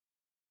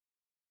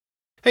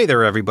Hey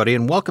there, everybody,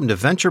 and welcome to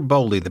Venture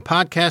Boldly, the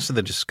podcast of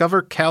the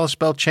Discover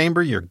Kalispell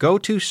Chamber, your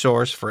go-to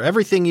source for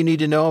everything you need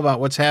to know about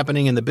what's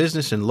happening in the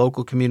business and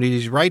local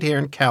communities right here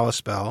in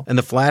Kalispell and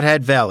the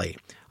Flathead Valley.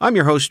 I'm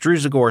your host, Drew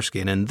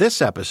Zagorski, and in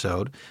this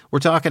episode, we're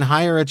talking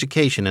higher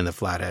education in the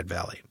Flathead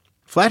Valley.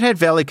 Flathead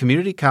Valley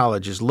Community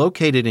College is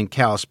located in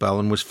Kalispell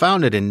and was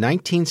founded in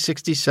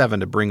 1967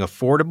 to bring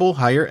affordable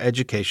higher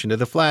education to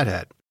the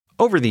Flathead.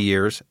 Over the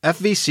years,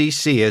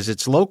 FVCC, as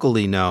it's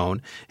locally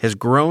known, has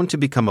grown to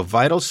become a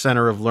vital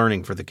center of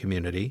learning for the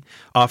community,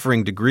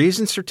 offering degrees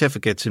and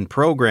certificates in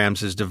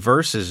programs as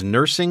diverse as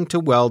nursing to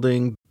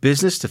welding,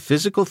 business to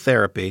physical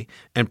therapy,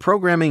 and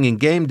programming and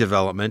game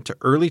development to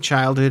early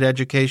childhood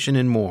education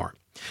and more.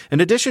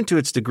 In addition to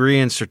its degree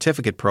and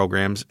certificate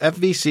programs,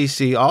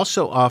 FVCC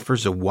also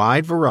offers a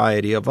wide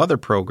variety of other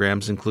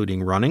programs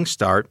including Running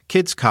Start,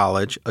 Kids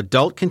College,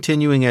 Adult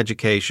Continuing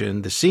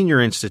Education, the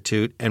Senior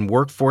Institute, and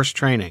Workforce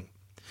Training.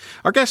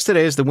 Our guest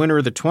today is the winner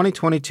of the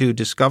 2022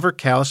 Discover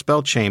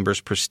Kalispell Chamber's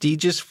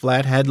prestigious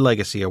Flathead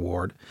Legacy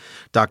Award,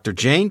 Dr.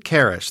 Jane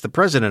Karras, the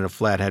president of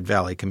Flathead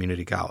Valley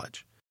Community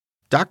College.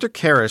 Dr.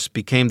 Karras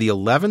became the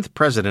 11th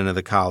president of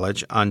the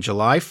college on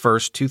July 1,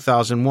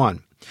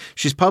 2001.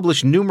 She's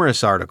published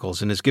numerous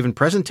articles and has given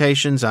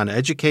presentations on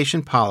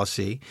education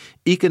policy,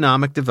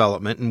 economic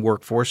development, and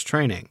workforce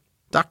training.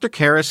 Dr.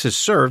 Karras has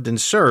served and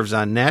serves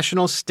on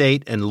national,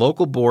 state, and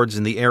local boards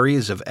in the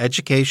areas of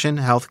education,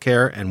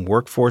 healthcare, and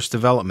workforce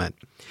development.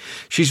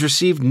 She's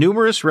received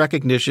numerous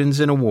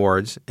recognitions and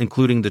awards,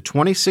 including the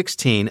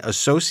 2016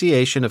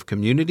 Association of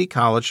Community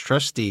College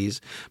Trustees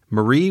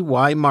Marie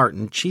Y.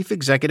 Martin Chief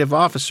Executive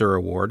Officer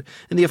Award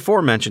and the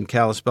aforementioned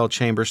Kalispell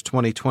Chamber's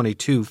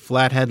 2022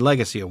 Flathead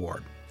Legacy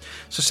Award.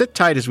 So sit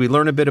tight as we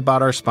learn a bit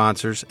about our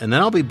sponsors, and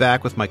then I'll be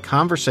back with my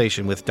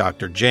conversation with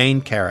Dr.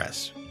 Jane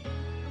Karras.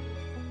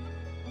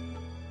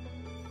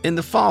 In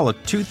the fall of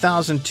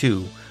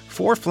 2002,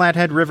 4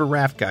 Flathead River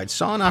raft guides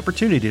saw an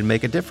opportunity to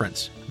make a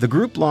difference. The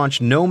group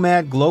launched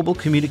Nomad Global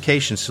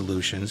Communication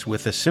Solutions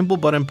with a simple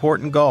but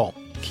important goal: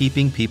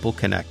 keeping people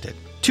connected.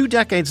 2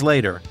 decades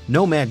later,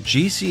 Nomad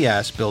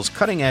GCS builds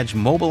cutting-edge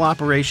mobile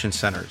operation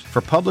centers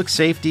for public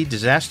safety,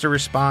 disaster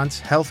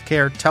response,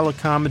 healthcare,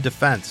 telecom, and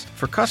defense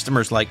for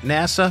customers like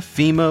NASA,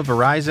 FEMA,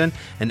 Verizon,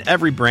 and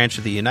every branch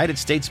of the United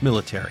States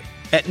military.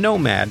 At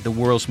Nomad, the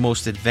world's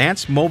most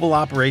advanced mobile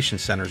operation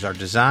centers are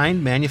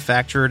designed,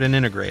 manufactured, and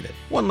integrated.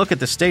 One look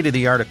at the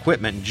state-of-the-art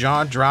equipment and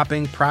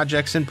jaw-dropping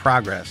projects in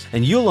progress,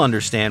 and you'll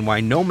understand why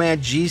Nomad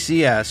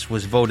GCS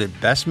was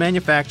voted Best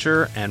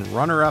Manufacturer and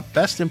runner-up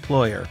Best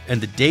Employer in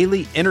the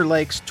Daily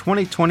Interlakes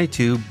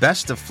 2022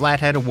 Best of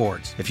Flathead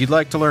Awards. If you'd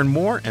like to learn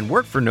more and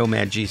work for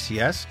Nomad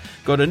GCS,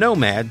 go to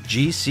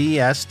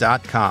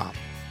nomadgcs.com.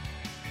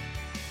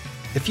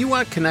 If you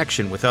want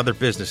connection with other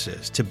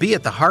businesses, to be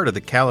at the heart of the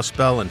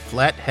Kalispell and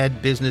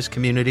Flathead business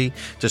community,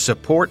 to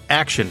support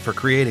action for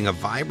creating a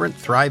vibrant,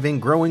 thriving,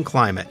 growing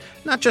climate,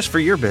 not just for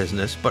your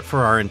business, but for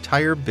our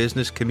entire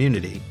business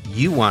community,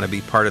 you want to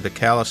be part of the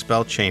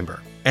Kalispell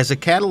Chamber. As a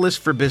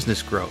catalyst for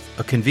business growth,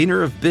 a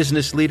convener of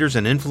business leaders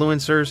and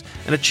influencers,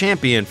 and a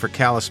champion for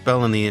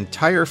Kalispell and the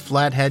entire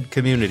Flathead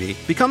community,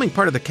 becoming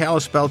part of the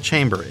Kalispell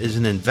Chamber is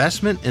an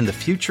investment in the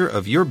future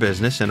of your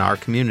business and our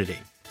community.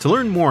 To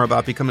learn more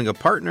about becoming a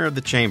partner of the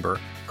Chamber,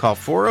 call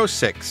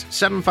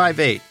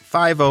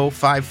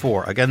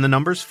 406-758-5054. Again, the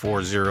number's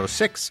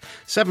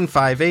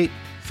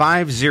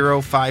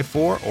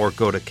 406-758-5054, or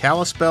go to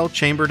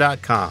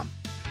kalispellchamber.com.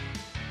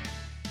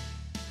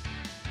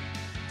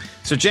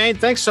 So, Jane,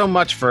 thanks so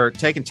much for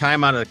taking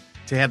time out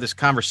to have this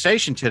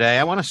conversation today.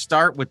 I want to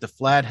start with the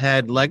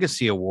Flathead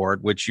Legacy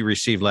Award, which you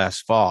received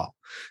last fall.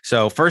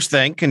 So, first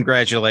thing,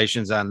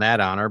 congratulations on that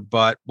honor.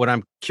 But what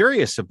I'm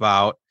curious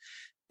about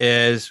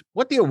is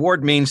what the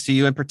award means to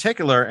you in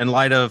particular in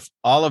light of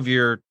all of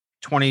your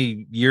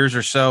 20 years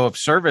or so of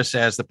service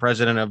as the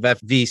president of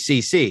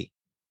FVCC.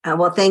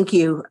 Well, thank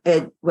you.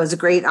 It was a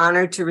great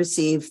honor to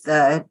receive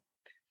the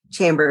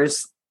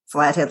Chamber's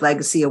Flathead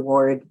Legacy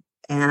Award,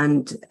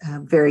 and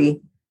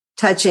very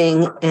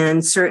touching.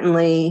 And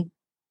certainly,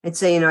 I'd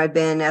say, I've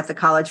been at the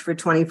college for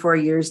 24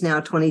 years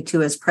now,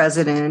 22 as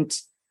president.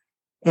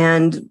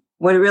 And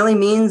what it really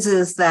means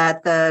is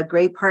that the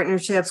great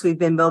partnerships we've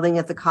been building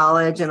at the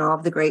college and all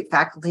of the great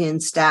faculty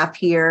and staff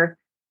here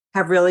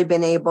have really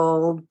been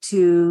able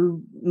to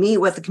meet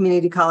what the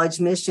community college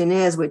mission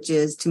is, which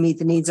is to meet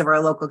the needs of our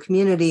local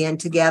community. And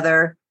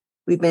together,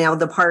 we've been able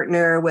to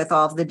partner with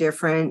all of the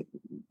different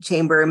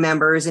chamber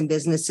members and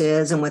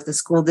businesses and with the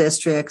school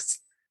districts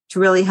to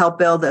really help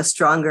build a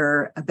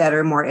stronger, a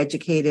better, more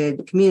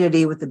educated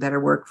community with a better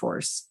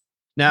workforce.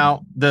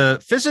 Now,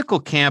 the physical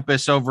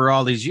campus over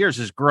all these years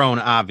has grown,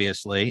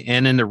 obviously,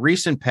 and in the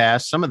recent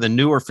past, some of the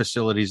newer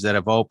facilities that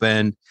have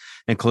opened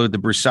include the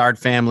Broussard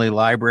Family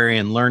Library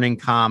and Learning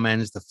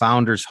Commons, the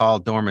Founders Hall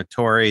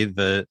Dormitory,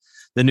 the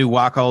new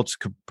Wachholz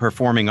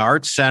Performing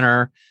Arts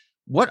Center.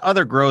 What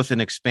other growth and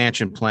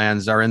expansion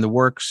plans are in the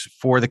works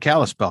for the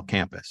Kalispell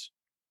campus?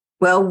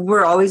 Well,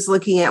 we're always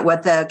looking at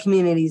what the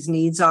community's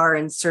needs are,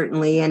 and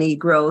certainly any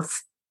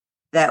growth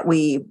that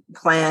we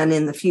plan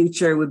in the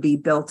future would be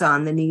built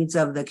on the needs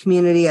of the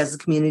community as the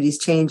community is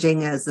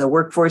changing, as the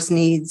workforce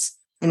needs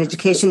and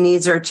education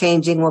needs are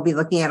changing. We'll be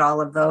looking at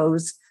all of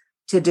those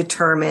to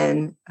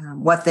determine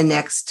what the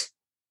next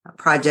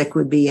project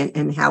would be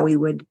and how we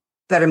would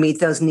better meet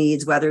those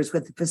needs, whether it's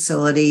with the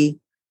facility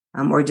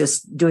or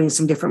just doing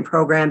some different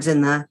programs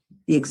in the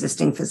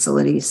existing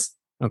facilities.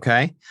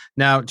 Okay.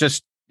 Now,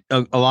 just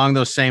along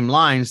those same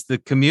lines, the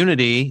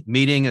community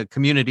meeting a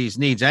community's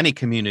needs, any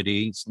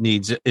community's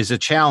needs, is a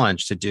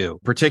challenge to do,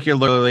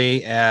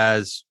 particularly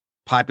as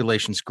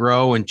populations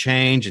grow and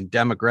change and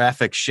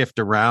demographics shift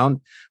around.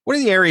 What are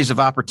the areas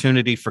of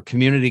opportunity for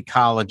community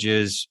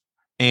colleges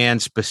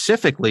and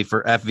specifically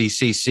for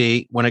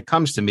FVCC when it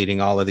comes to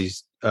meeting all of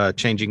these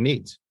changing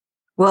needs?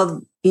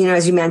 Well,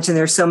 as you mentioned,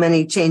 there's so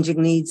many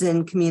changing needs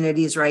in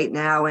communities right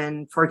now,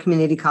 and for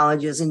community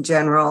colleges in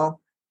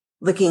general,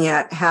 looking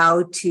at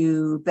how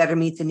to better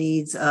meet the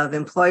needs of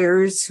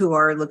employers who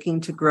are looking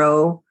to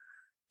grow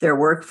their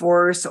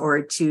workforce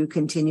or to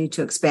continue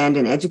to expand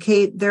and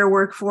educate their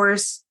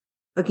workforce,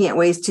 looking at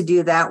ways to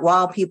do that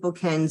while people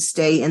can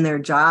stay in their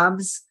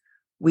jobs.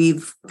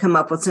 We've come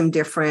up with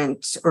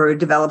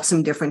developed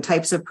some different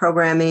types of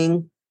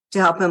programming to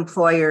help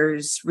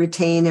employers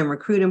retain and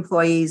recruit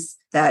employees,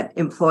 that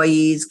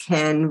employees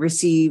can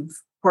receive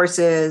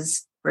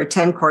courses or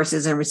attend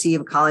courses and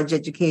receive a college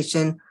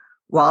education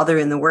while they're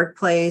in the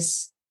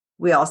workplace.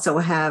 We also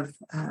have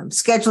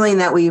scheduling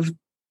that we've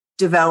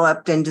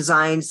developed and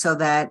designed so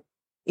that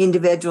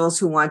individuals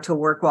who want to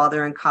work while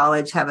they're in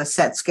college have a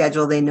set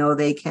schedule. They know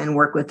they can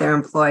work with their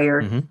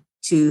employer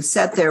to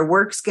set their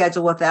work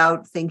schedule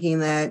without thinking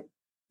that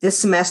this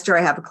semester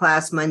I have a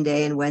class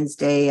Monday and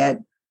Wednesday at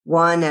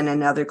 1 and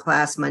another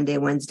class Monday,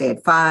 Wednesday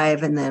at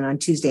 5. And then on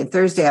Tuesday and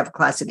Thursday, I have a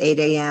class at 8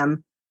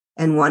 a.m.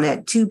 and one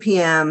at 2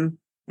 p.m.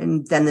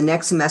 And then the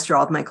next semester,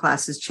 all of my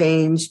classes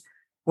change.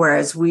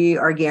 Whereas we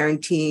are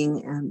guaranteeing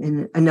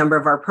in a number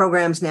of our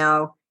programs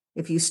now,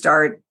 if you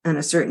start in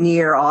a certain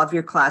year, all of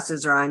your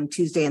classes are on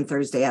Tuesday and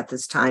Thursday at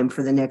this time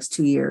for the next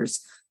 2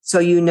 years.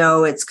 So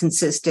it's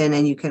consistent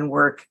and you can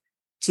work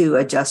to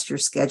adjust your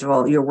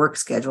schedule, your work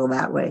schedule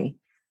that way.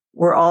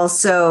 We're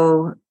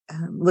also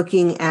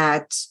looking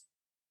at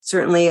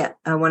certainly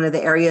one of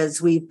the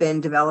areas we've been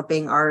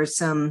developing are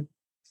some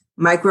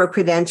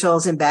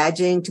micro-credentials and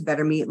badging to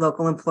better meet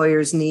local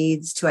employers'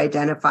 needs, to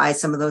identify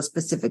some of those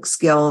specific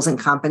skills and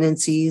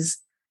competencies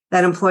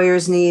that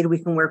employers need.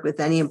 We can work with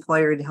any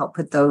employer to help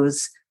put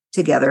those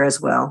together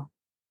as well.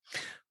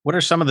 What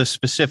are some of the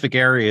specific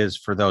areas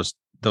for those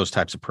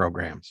types of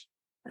programs?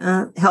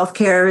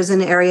 Healthcare is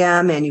an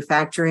area,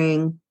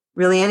 manufacturing,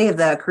 really any of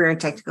the career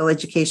and technical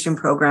education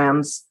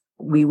programs,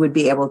 we would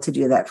be able to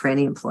do that for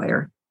any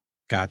employer.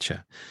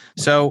 Gotcha.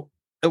 So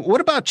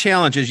what about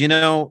challenges?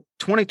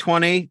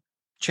 2020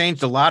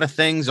 changed a lot of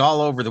things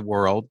all over the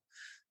world.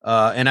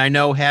 And I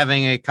know,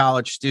 having a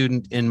college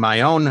student in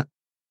my own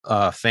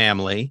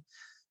family,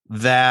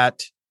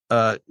 that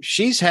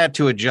she's had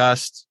to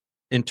adjust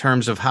in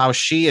terms of how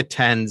she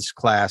attends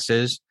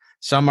classes.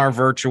 Some are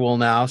virtual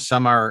now,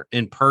 some are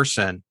in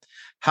person.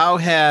 How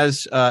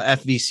has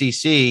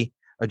FVCC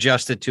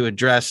adjusted to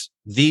address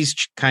these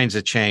kinds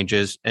of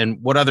changes, and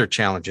what other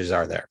challenges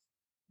are there?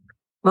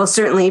 Well,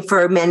 certainly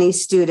for many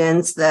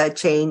students, the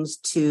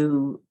change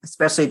to,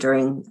 especially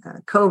during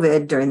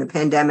COVID, during the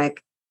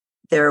pandemic,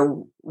 there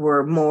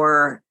were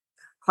more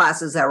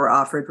classes that were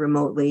offered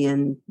remotely,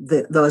 and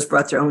those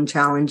brought their own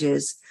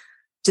challenges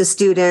to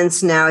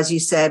students. Now, as you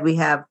said, we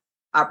have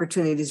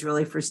opportunities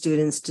really for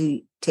students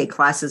to take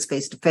classes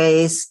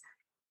face-to-face,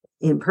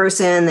 in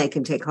person. They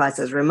can take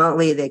classes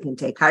remotely. They can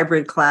take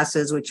hybrid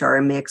classes, which are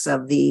a mix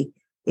of the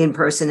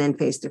in-person and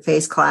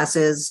face-to-face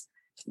classes.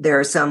 There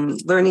are some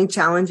learning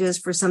challenges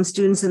for some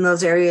students in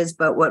those areas,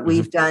 but what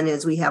we've done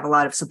is we have a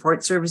lot of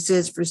support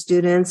services for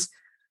students.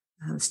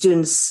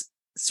 Students,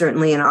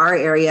 certainly in our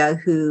area,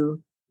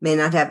 who may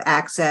not have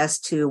access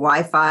to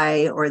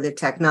Wi-Fi or the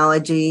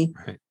technology.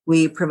 Right.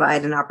 We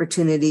provide an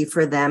opportunity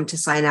for them to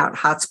sign out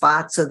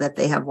hotspots so that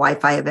they have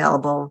Wi-Fi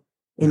available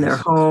in their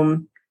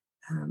home.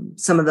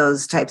 Some of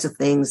those types of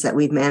things that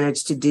we've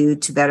managed to do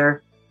to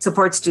better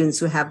support students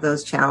who have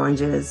those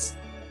challenges.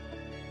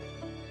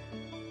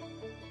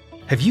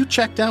 Have you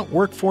checked out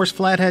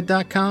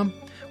WorkforceFlathead.com?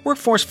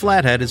 Workforce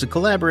Flathead is a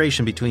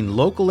collaboration between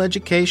local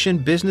education,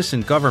 business,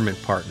 and government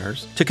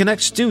partners to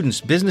connect students,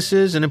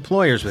 businesses, and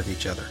employers with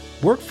each other.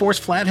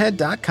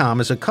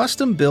 WorkforceFlathead.com is a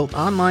custom-built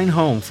online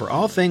home for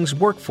all things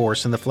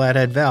workforce in the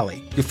Flathead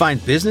Valley. You'll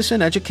find business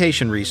and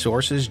education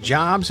resources,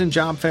 jobs and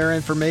job fair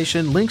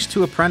information, links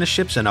to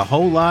apprenticeships, and a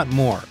whole lot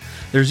more.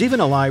 There's even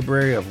a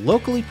library of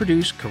locally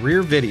produced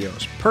career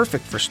videos,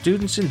 perfect for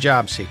students and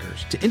job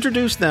seekers, to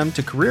introduce them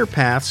to career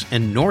paths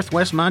in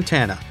Northwest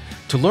Montana.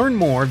 To learn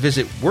more,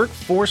 visit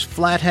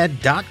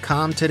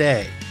WorkforceFlathead.com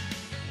today.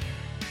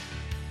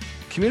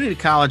 Community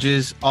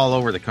colleges all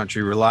over the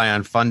country rely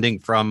on funding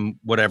from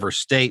whatever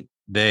state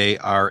they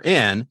are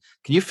in.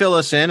 Can you fill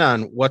us in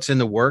on what's in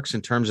the works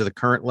in terms of the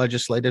current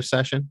legislative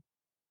session?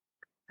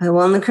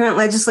 Well, in the current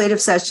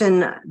legislative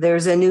session,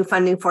 there's a new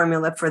funding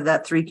formula for the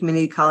 3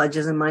 community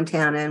colleges in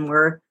Montana, and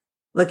we're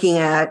looking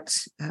at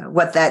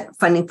what that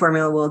funding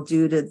formula will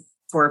do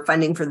for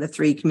funding for the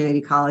 3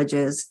 community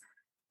colleges.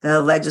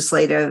 The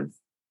Legislative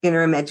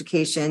Interim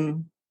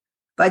Education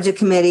Budget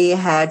Committee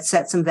had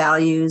set some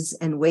values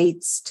and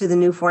weights to the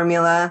new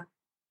formula.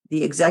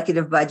 The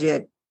executive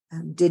budget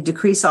did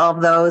decrease all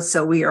of those,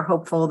 so we are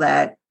hopeful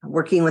that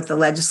working with the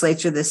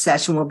legislature this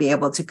session, we'll be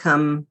able to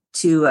come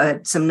to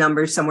some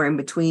numbers somewhere in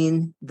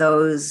between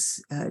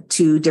those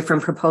 2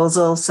 different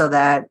proposals so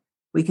that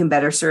we can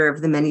better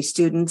serve the many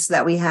students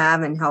that we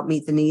have and help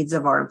meet the needs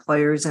of our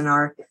employers and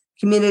our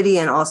community,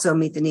 and also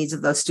meet the needs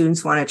of those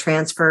students who want to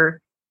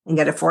transfer and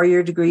get a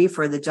 4-year degree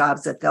for the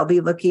jobs that they'll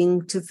be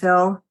looking to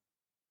fill.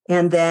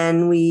 And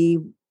then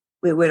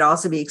it would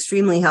also be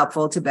extremely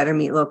helpful to better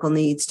meet local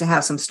needs, to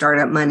have some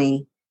startup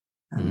money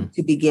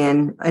to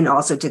begin, and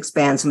also to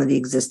expand some of the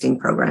existing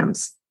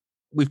programs.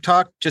 We've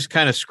talked just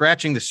kind of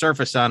scratching the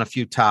surface on a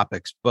few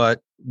topics, but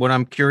what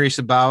I'm curious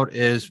about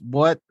is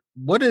what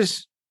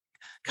is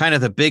kind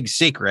of the big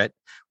secret?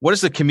 What does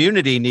the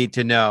community need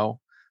to know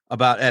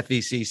about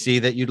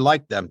FECC that you'd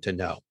like them to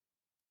know?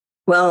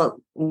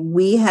 Well,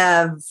 we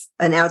have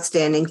an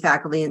outstanding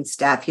faculty and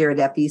staff here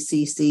at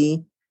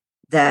FECC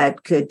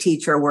that could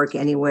teach or work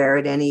anywhere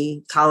at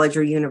any college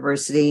or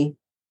university.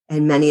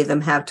 And many of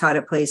them have taught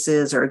at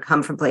places or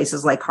come from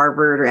places like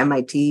Harvard or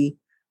MIT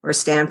or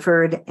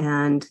Stanford.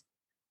 And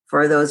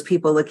for those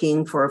people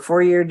looking for a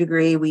 4-year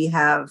degree, we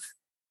have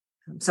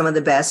some of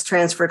the best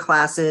transfer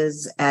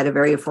classes at a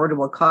very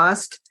affordable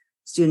cost.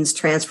 Students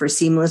transfer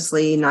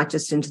seamlessly, not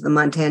just into the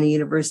Montana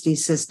University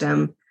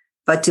system,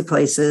 but to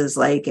places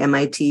like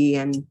MIT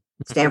and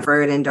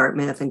Stanford and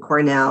Dartmouth and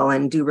Cornell,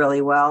 and do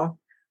really well.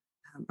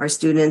 Our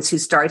students who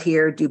start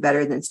here do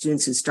better than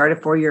students who start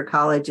at 4-year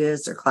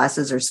colleges. Their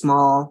classes are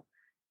small.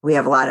 We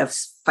have a lot of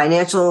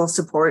financial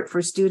support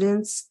for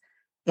students.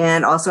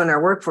 And also in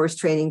our workforce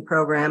training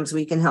programs,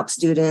 we can help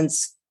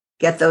students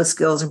get those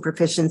skills and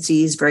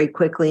proficiencies very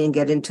quickly and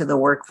get into the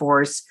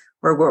workforce,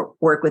 or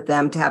work with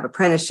them to have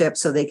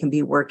apprenticeships so they can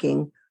be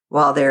working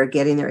while they're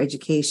getting their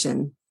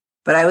education.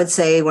 But I would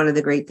say one of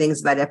the great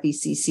things about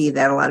FECC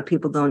that a lot of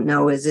people don't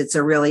know is it's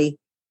a really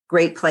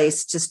great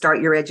place to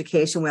start your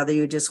education, whether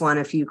you just want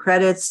a few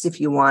credits, if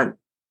you want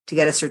to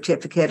get a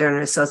certificate or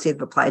an Associate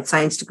of Applied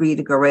Science degree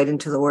to go right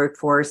into the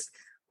workforce,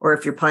 or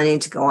if you're planning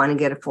to go on and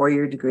get a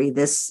 4-year degree,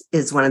 this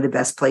is one of the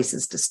best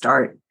places to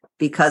start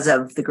because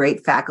of the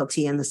great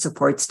faculty and the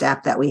support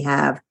staff that we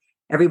have.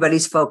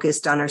 Everybody's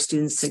focused on our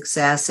students'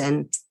 success,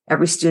 and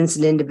every student's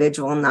an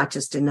individual, not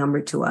just a number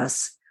to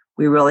us.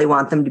 We really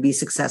want them to be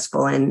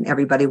successful, and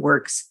everybody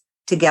works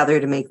together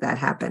to make that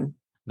happen.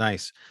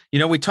 Nice.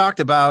 We talked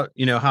about,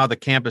 how the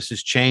campus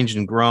has changed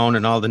and grown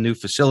and all the new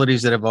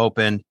facilities that have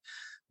opened.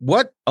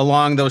 What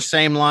along those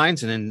same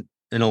lines and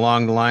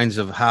along the lines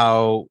of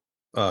how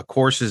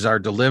courses are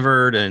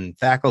delivered and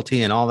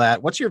faculty and all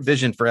that, what's your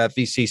vision for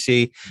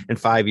FECC in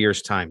 5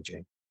 years' time,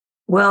 Jane?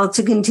 Well,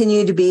 to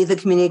continue to be the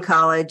community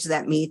college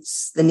that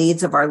meets the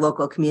needs of our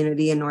local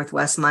community in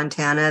Northwest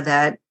Montana,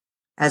 that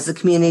as the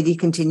community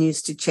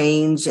continues to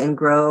change and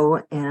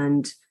grow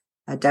and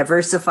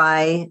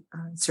diversify,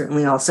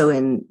 certainly also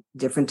in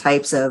different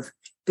types of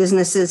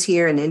businesses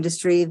here and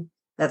industry,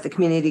 that the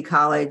community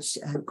college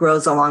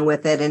grows along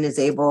with it and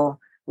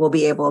will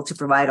be able to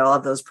provide all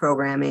of those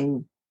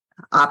programming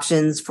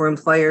options for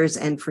employers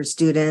and for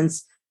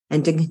students,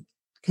 and to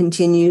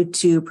continue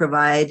to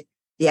provide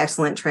the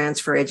excellent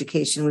transfer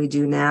education we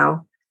do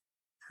now.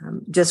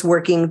 Just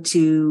working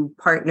to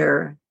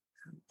partner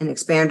and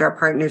expand our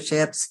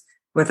partnerships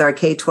with our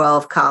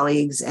K-12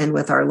 colleagues and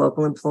with our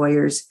local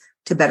employers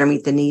to better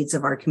meet the needs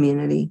of our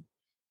community.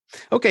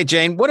 Okay,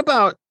 Jane, what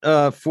about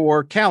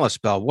for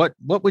Kalispell? What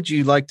would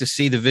you like to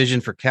see the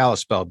vision for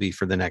Kalispell be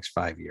for the next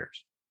 5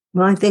 years?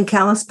 Well, I think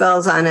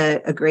Kalispell's on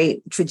a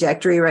great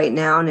trajectory right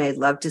now, and I'd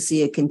love to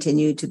see it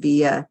continue to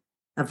be a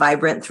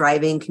vibrant,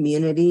 thriving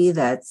community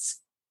that's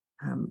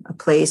a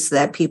place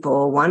that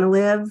people want to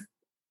live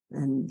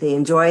and they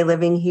enjoy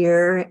living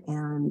here.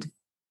 And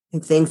I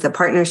think the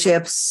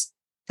partnerships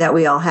that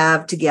we all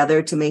have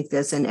together to make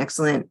this an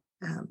excellent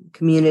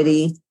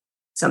community,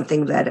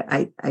 something that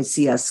I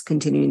see us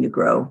continuing to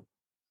grow.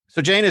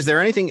 So, Jane, is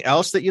there anything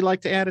else that you'd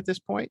like to add at this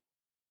point?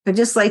 I'd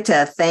just like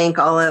to thank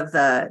all of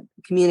the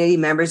community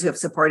members who have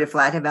supported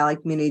Flathead Valley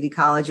Community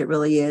College. It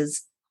really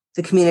is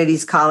the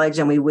community's college,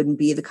 and we wouldn't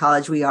be the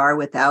college we are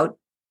without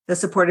the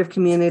supportive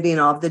community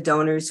and all of the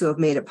donors who have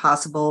made it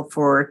possible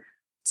for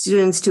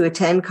students to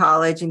attend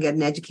college and get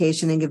an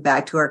education and give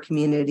back to our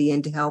community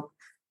and to help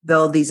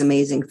build these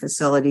amazing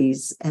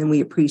facilities. And we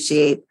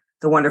appreciate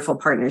the wonderful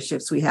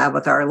partnerships we have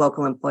with our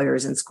local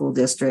employers and school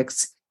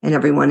districts and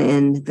everyone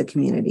in the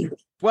community.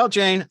 Well,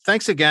 Jane,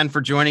 thanks again for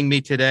joining me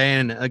today.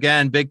 And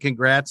again, big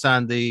congrats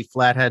on the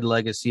Flathead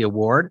Legacy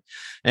Award,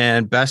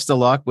 and best of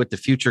luck with the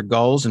future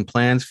goals and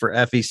plans for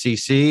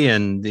FECC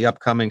and the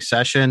upcoming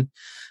session.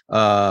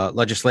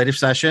 legislative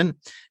session.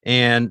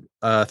 And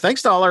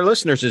thanks to all our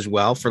listeners as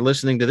well for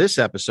listening to this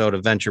episode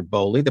of Venture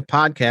Boldly, the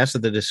podcast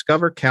of the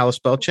Discover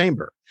Kalispell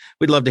Chamber.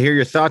 We'd love to hear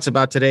your thoughts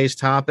about today's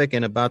topic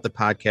and about the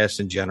podcast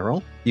in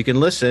general. You can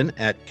listen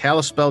at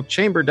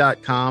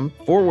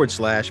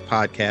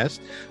kalispellchamber.com/podcast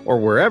or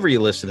wherever you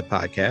listen to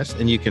podcasts.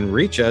 And you can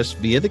reach us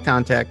via the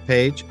contact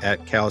page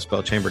at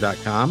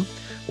kalispellchamber.com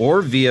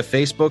or via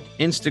Facebook,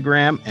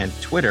 Instagram, and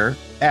Twitter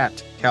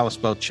at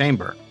Kalispell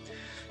Chamber.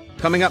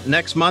 Coming up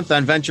next month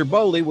on Venture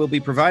Boldly, we'll be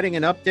providing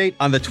an update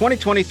on the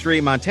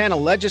 2023 Montana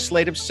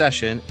legislative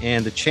session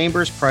and the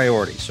Chamber's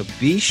priorities. So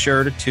be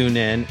sure to tune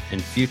in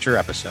future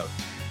episodes.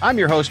 I'm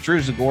your host,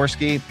 Drew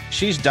Zagorski.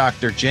 She's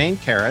Dr. Jane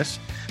Karras,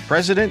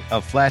 president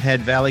of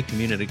Flathead Valley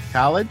Community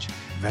College.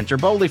 Venture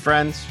Boldly,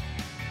 friends.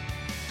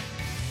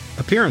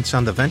 Appearance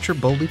on the Venture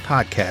Boldly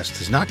podcast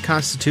does not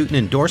constitute an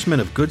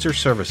endorsement of goods or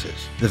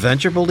services. The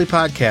Venture Boldly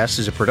podcast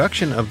is a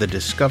production of the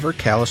Discover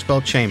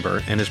Kalispell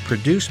Chamber and is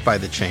produced by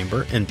the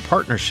Chamber in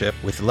partnership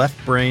with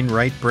Left Brain,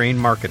 Right Brain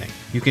Marketing.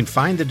 You can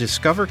find the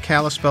Discover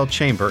Kalispell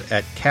Chamber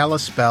at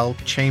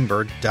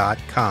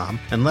kalispellchamber.com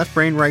and Left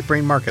Brain, Right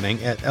Brain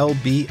Marketing at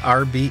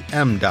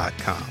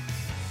lbrbm.com.